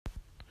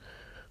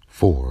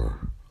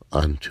For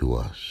unto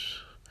us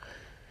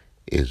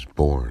is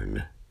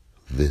born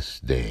this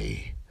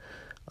day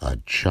a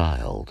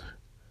child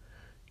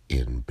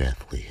in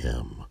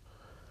Bethlehem,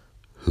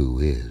 who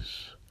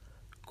is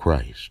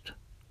Christ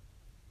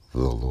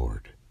the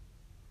Lord.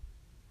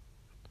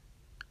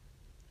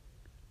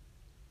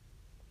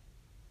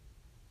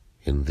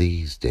 In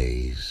these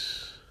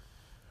days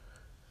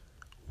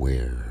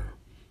where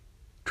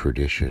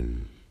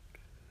tradition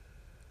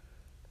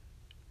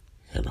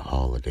and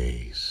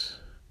holidays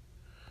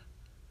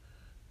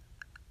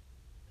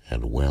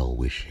and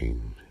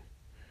well-wishing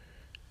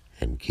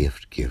and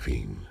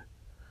gift-giving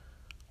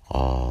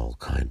all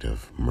kind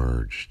of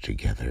merge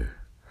together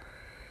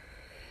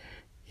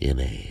in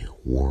a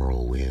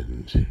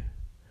whirlwind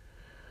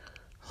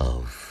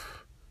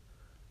of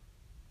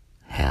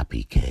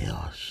happy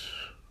chaos,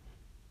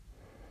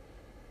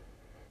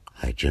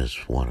 I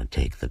just want to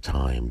take the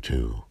time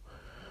to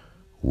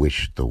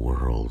wish the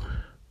world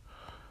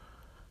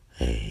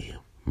a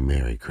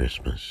Merry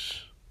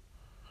Christmas,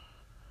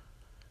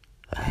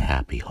 a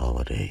happy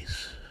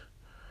holidays,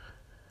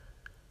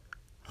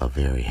 a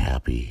very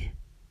happy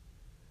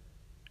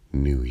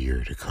New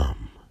Year to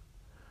come.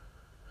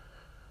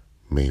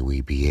 May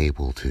we be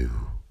able to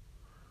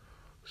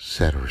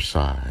set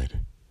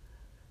aside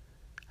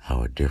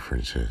our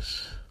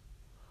differences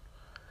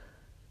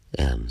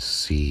and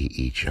see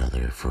each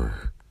other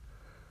for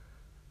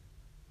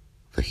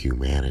the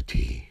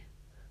humanity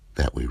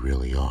that we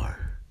really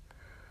are,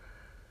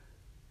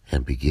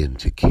 and begin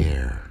to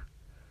care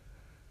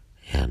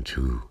and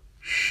to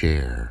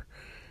share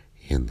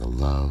in the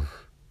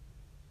love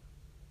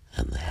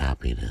and the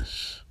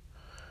happiness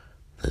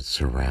that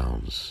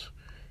surrounds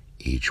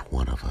each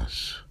one of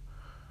us.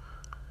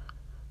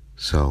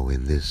 So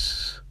in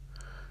this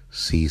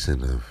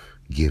season of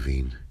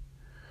giving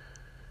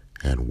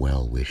and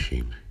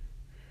well-wishing,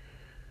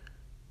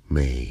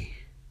 may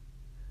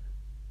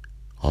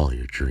all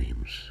your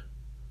dreams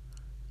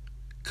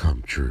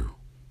come true.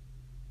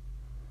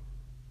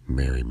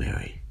 Mary,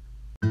 Mary.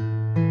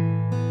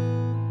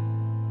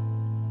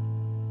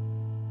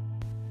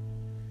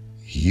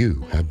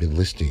 You have been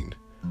listening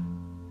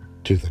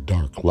to The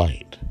Dark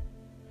Light.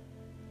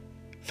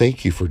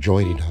 Thank you for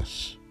joining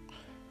us.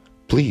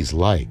 Please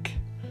like,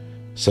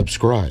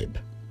 subscribe,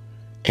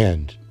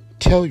 and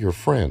tell your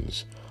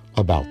friends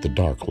about The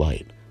Dark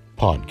Light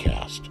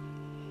podcast.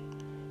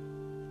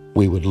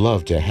 We would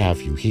love to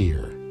have you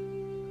here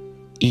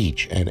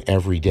each and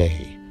every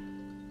day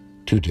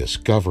to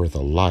discover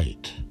the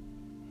light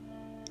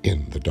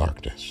in the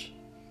darkness.